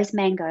 Those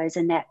mangoes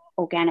in that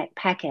organic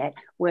packet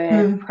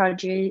were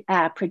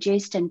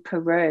produced in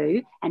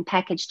Peru and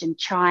packaged in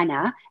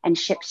China and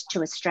shipped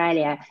to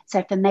Australia.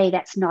 So for me,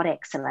 that's not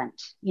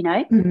excellent, you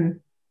know? Mm-hmm.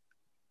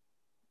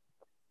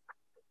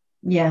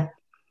 Yeah.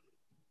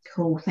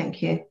 Cool.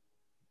 Thank you.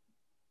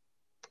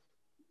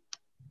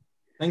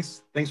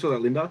 Thanks for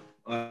that, Linda.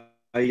 I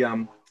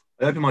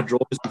opened my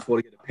drawers before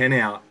to get a pen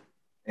out,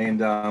 and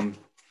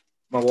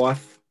my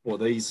wife bought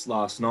these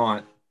last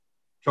night,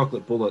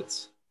 chocolate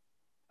bullets.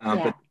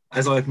 But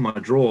as I open my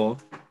drawer,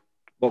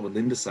 what would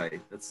Linda say?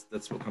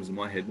 That's what comes in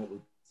my head.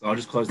 So I'll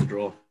just close the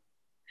drawer.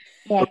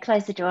 Yeah,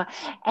 close the drawer.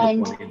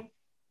 And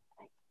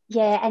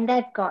and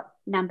they've got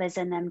numbers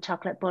in them,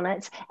 chocolate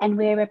bullets, and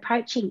we're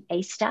approaching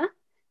Easter.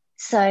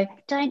 So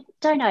don't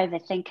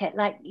overthink it.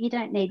 Like, you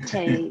don't need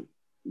to,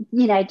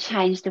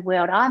 change the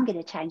world. I'm going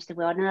to change the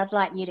world, and I'd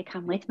like you to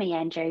come with me,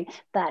 Andrew.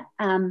 But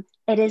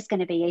it is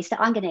going to be Easter.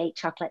 I'm going to eat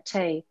chocolate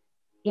too,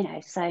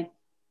 so.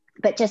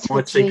 But just I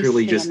might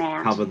secretly just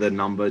amount. cover the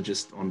number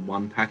just on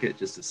one packet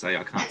just to say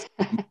I can't.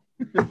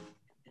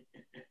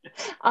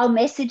 I'll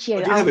message you.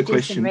 I do have a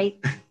question.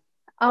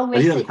 I'll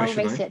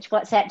research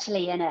what's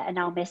actually in it, and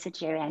I'll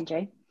message you,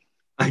 Andrew.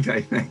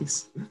 Okay,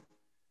 thanks.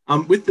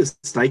 With the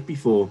steak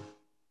before,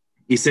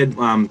 you said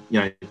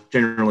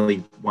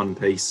generally one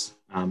piece,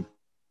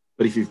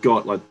 but if you've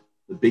got like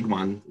the big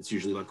one, it's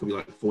usually could be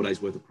like 4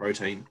 days worth of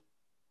protein.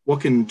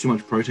 What can too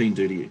much protein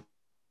do to you?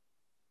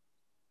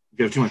 If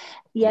you have too much.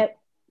 Yeah.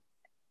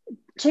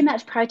 Too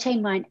much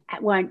protein won't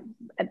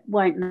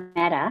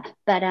matter,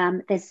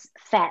 but there's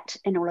fat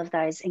in all of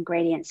those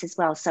ingredients as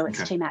well, so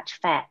it's too much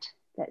fat.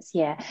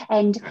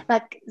 And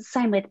like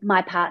same with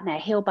my partner,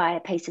 he'll buy a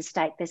piece of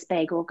steak this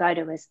big, or go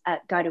to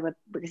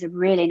there's a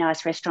really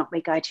nice restaurant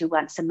we go to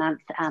once a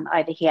month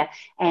over here,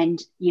 and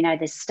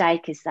the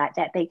steak is like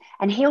that big,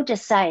 and he'll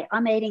just say,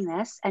 "I'm eating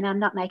this, and I'm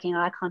not making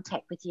eye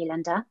contact with you,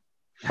 Linda."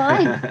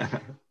 Fine.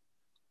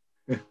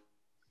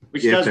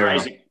 Which does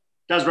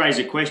raise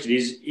a question: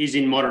 is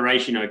in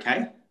moderation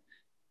okay?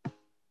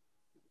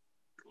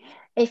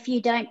 If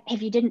you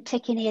didn't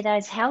tick any of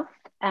those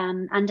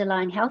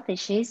underlying health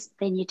issues,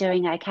 then you're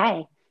doing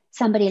okay.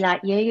 Somebody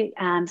like you,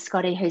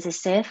 Scotty, who's a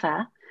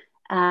surfer,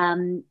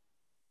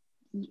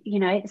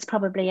 it's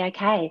probably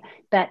okay.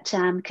 But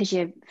because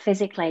you're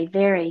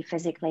very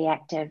physically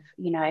active,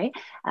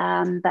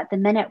 but the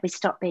minute we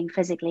stop being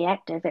physically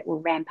active, it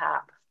will ramp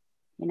up,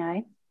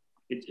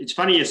 It's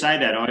funny you say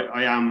that.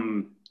 I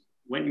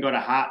went and got a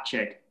heart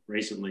check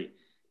recently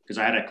because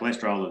I had a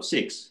cholesterol of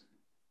 6.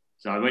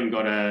 So I went and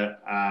got a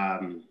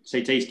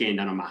CT scan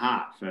done on my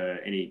heart for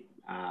any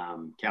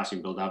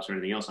calcium buildups or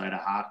anything else. I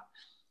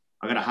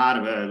got a heart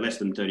of a less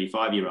than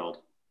 35-year-old.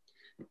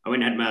 I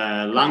went and had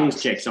my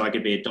lungs checked so I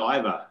could be a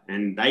diver,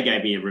 and they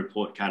gave me a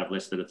report card of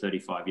less than a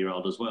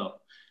 35-year-old as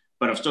well.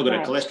 But I've still got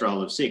a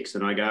cholesterol of 6,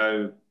 and I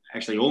go,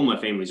 actually, all my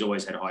family's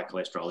always had high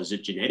cholesterol. Is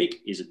it genetic?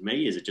 Is it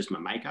me? Is it just my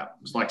makeup?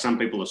 It's like some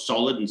people are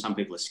solid and some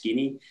people are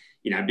skinny,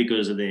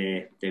 because of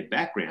their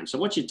background. So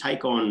what's your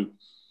take on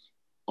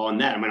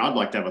that? I mean, I'd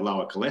like to have a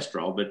lower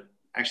cholesterol, but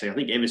actually I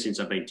think ever since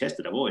I've been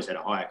tested, I've always had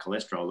a higher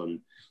cholesterol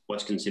than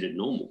what's considered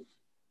normal.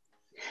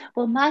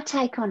 Well, my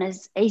take on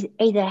is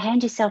either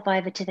hand yourself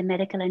over to the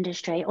medical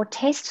industry or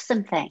test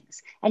some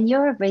things. And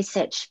you're a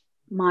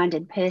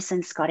research-minded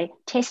person, Scotty.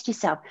 Test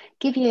yourself.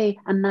 Give you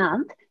a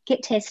month,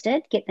 get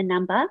tested, get the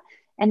number,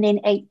 and then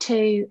eat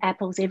 2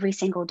 apples every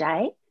single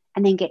day,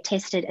 and then get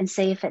tested and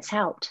see if it's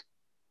helped.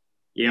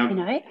 Yeah,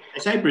 they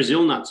say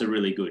Brazil nuts are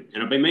really good,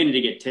 and I've been meaning to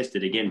get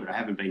tested again, but I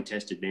haven't been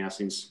tested now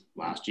since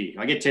last year.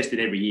 I get tested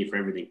every year for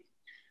everything.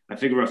 I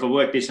figure if I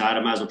work this hard, I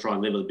might as well try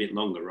and live a bit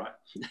longer, right?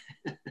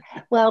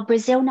 Well,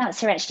 Brazil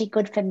nuts are actually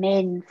good for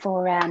men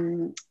for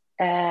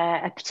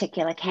a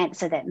particular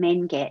cancer that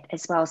men get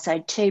as well. So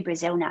 2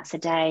 Brazil nuts a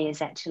day is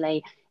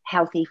actually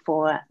healthy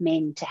for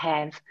men to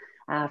have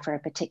for a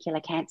particular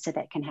cancer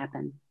that can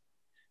happen.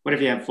 What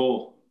if you have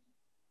 4?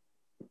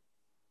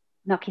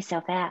 Knock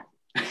yourself out.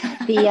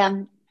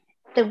 The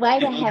way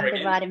to have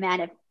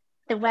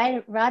the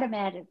right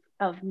amount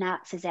of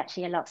nuts is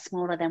actually a lot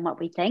smaller than what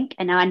we think,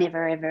 and I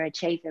never ever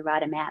achieve the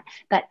right amount.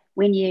 But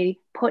when you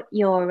put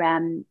your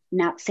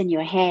nuts in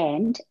your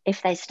hand,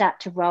 if they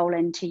start to roll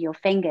into your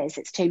fingers,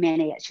 it's too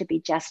many. It should be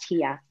just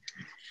here.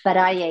 But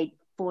I eat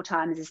 4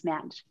 times as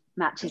much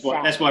as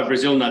that. That's why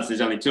Brazil nuts,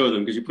 there's only 2 of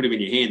them, because you put them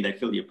in your hand, they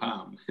fill your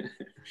palm.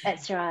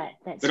 That's right.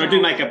 I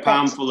do make a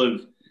palm full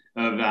of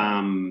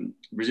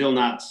Brazil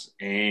nuts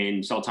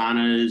and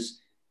sultanas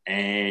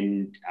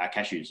and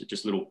cashews,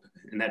 just little,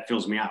 and that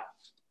fills me up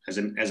as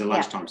a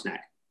lunchtime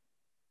snack.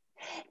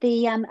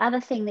 The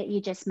other thing that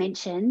you just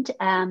mentioned,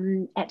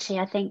 actually,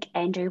 I think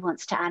Andrew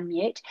wants to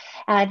unmute.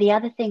 The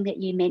other thing that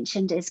you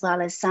mentioned, as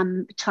well as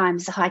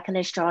sometimes high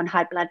cholesterol and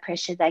high blood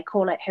pressure, they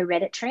call it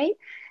hereditary.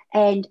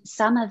 And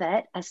some of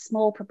it, a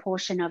small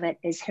proportion of it,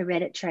 is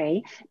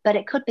hereditary, but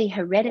it could be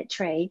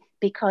hereditary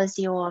because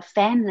your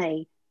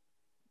family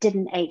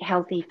didn't eat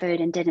healthy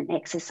food and didn't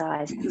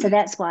exercise. So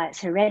that's why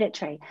it's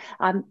hereditary.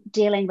 I'm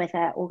dealing with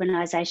an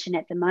organisation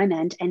at the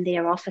moment, and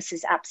their office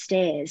is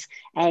upstairs,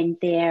 and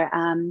their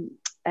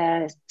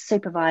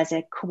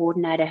supervisor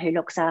coordinator who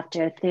looks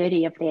after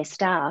 30 of their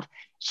staff,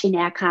 she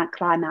now can't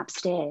climb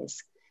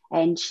upstairs,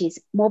 and she's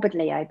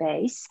morbidly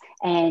obese.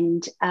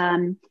 And,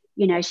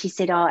 she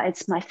said, "Oh,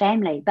 it's my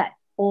family," but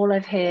all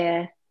of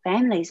her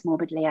family's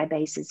morbidly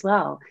obese as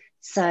well.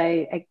 So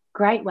a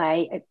great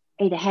way,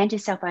 either hand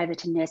yourself over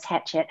to Nurse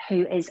Hatchett,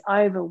 who is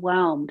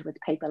overwhelmed with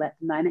people at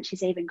the moment.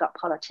 She's even got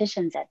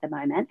politicians at the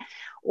moment,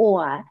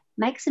 or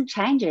make some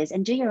changes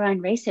and do your own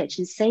research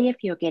and see if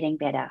you're getting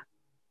better.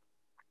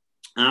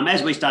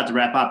 As we start to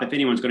wrap up, if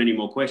anyone's got any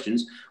more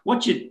questions,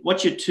 what's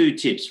your 2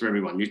 tips for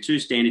everyone? Your 2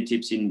 standard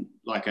tips in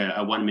like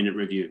a 1-minute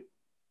review?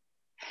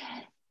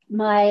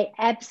 My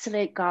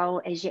absolute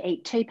goal is you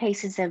eat 2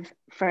 pieces of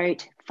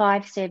fruit,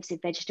 5 serves of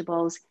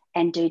vegetables,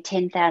 and do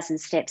 10,000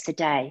 steps a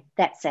day.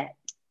 That's it.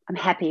 I'm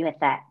happy with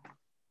that.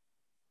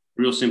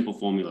 Real simple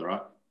formula,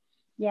 right?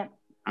 Yeah.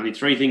 Only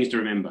 3 things to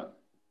remember.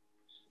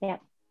 Yeah.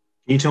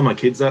 Can you tell my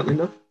kids that,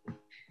 Linda?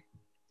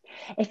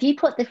 If you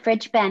put the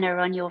fridge banner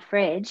on your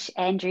fridge,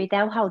 Andrew,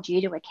 they'll hold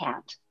you to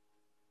account.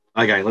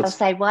 Okay, They'll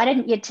say, why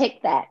didn't you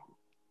tick that?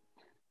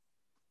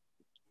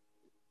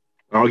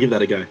 I'll give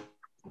that a go.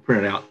 I'll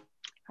print it out.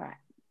 All right.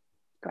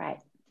 Great.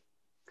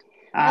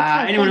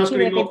 Anyone else got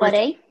any more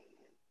everybody. questions?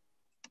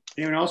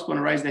 Anyone else want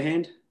to raise their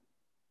hand?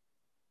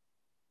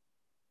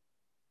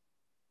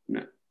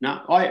 No.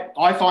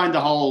 I find the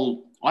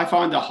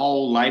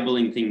whole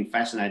labeling thing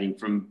fascinating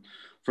from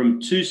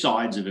 2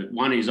 sides of it.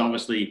 One is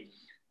obviously,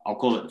 I'll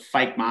call it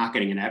fake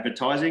marketing and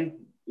advertising.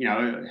 You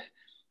know,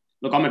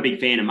 look, I'm a big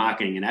fan of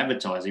marketing and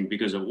advertising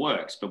because it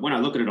works. But when I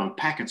look at it on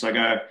packets, I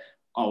go,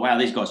 oh, wow,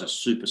 these guys are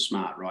super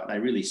smart, right? They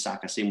really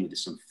suck us in with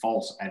some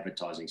false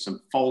advertising,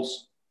 some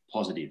false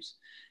positives,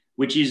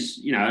 which is,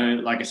 you know,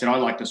 like I said, I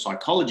like the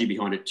psychology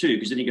behind it too,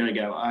 because then you're going to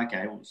go,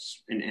 okay, well,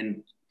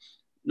 and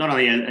not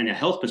only in a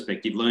health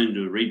perspective, learn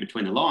to read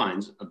between the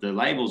lines of the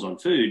labels on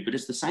food, but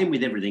it's the same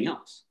with everything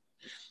else.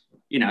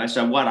 You know,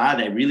 so what are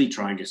they really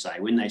trying to say?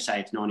 When they say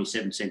it's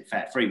 97%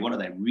 fat-free, what are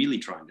they really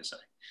trying to say?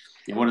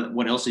 You know,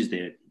 what else is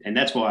there? And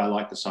that's why I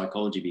like the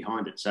psychology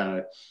behind it.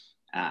 So,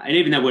 and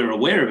even though we're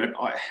aware of it,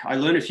 I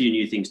learned a few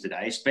new things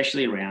today,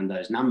 especially around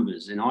those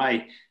numbers. And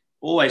I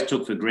always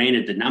took for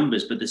granted the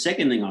numbers. But the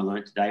second thing I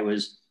learned today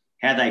was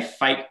how they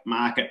fake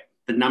market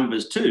the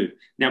numbers too.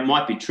 Now, it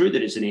might be true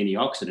that it's an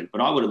antioxidant,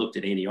 but I would have looked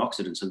at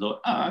antioxidants and thought,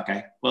 oh,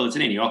 okay, well, it's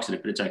an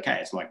antioxidant, but it's okay.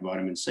 It's like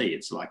vitamin C.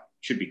 It's like,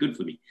 should be good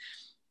for me.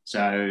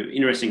 So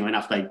interestingly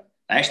enough, they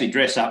actually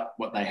dress up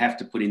what they have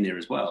to put in there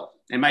as well.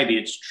 And maybe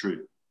it's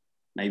true.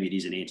 Maybe it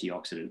is an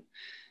antioxidant.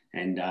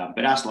 And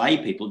but us lay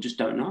people just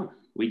don't know.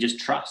 We just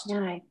trust.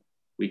 No.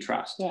 We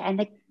trust. Yeah,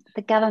 and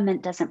the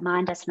government doesn't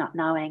mind us not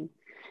knowing,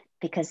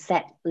 because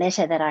that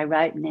letter that I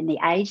wrote, and then the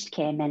aged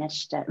care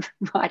minister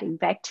writing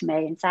back to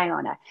me and saying,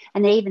 oh no,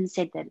 and they even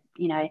said that,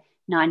 you know,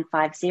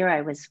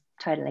 950 was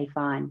totally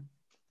fine.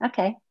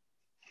 Okay.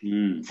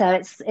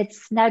 So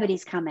it's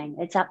nobody's coming.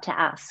 It's up to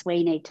us.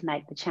 We need to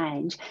make the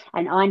change,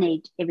 and I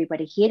need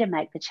everybody here to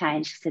make the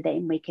change, so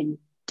then we can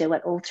do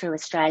it all through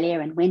Australia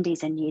and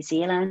Wendy's in New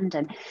Zealand,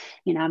 and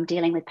you know, I'm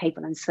dealing with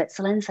people in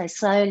Switzerland. So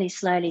slowly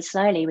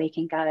we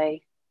can go,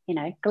 you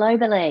know,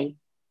 globally.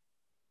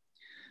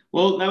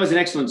 Well, that was an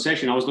excellent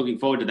session. I was looking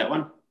forward to that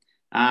one.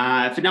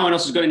 If no one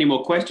else has got any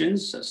more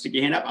questions, stick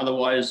your hand up.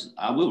 Otherwise,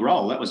 we'll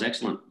roll. That was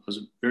excellent. I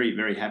was very,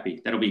 very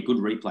happy. That'll be a good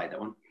replay, that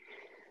one.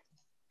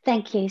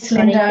 Thank you,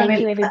 Scotty. Thank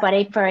you,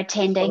 everybody, for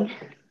attending.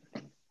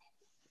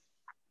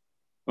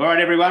 All right,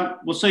 everyone.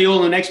 We'll see you all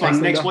in the next one.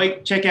 Thanks, next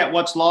week. Check out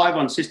what's live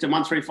on System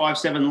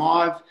 1357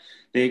 Live.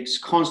 There's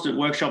constant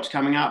workshops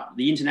coming up.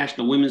 The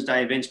International Women's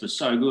Day events were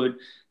so good.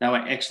 They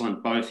were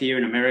excellent. Both here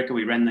in America,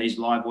 we ran these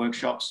live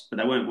workshops, but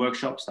they weren't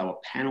workshops. They were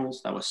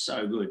panels. They were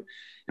so good.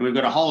 And we've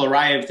got a whole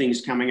array of things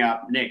coming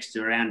up next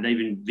around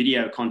even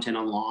video content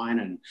online.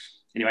 And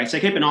anyway, so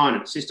keep an eye on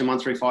it. System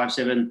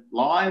 1357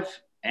 Live.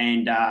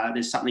 And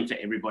there's something for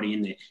everybody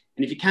in there.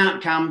 And if you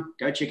can't come,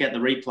 go check out the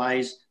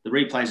replays. The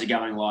replays are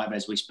going live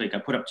as we speak. I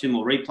put up 2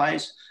 more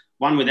replays,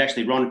 one with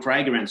actually Ron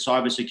Craig around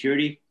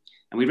cybersecurity.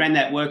 And we ran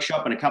that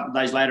workshop, and a couple of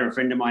days later, a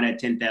friend of mine had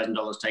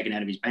 $10,000 taken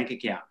out of his bank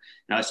account.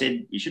 And I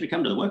said, you should have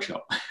come to the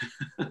workshop.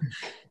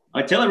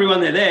 I tell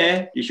everyone they're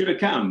there, you should have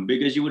come,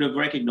 because you would have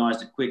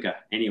recognized it quicker.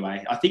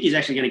 Anyway, I think he's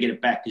actually going to get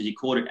it back because he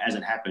caught it as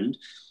it happened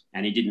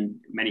and he didn't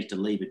manage to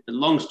leave it. But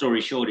long story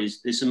short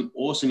is there's some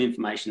awesome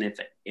information there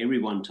for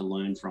everyone to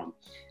learn from.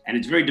 And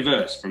it's very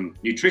diverse, from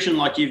nutrition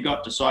like you've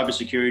got, to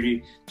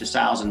cybersecurity, to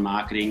sales and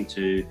marketing,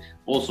 to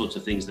all sorts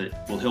of things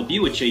that will help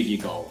you achieve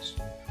your goals.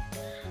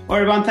 Well,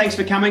 everyone, thanks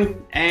for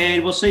coming,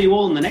 and we'll see you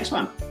all in the next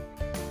one.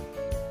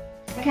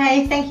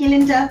 Okay, thank you,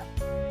 Linda.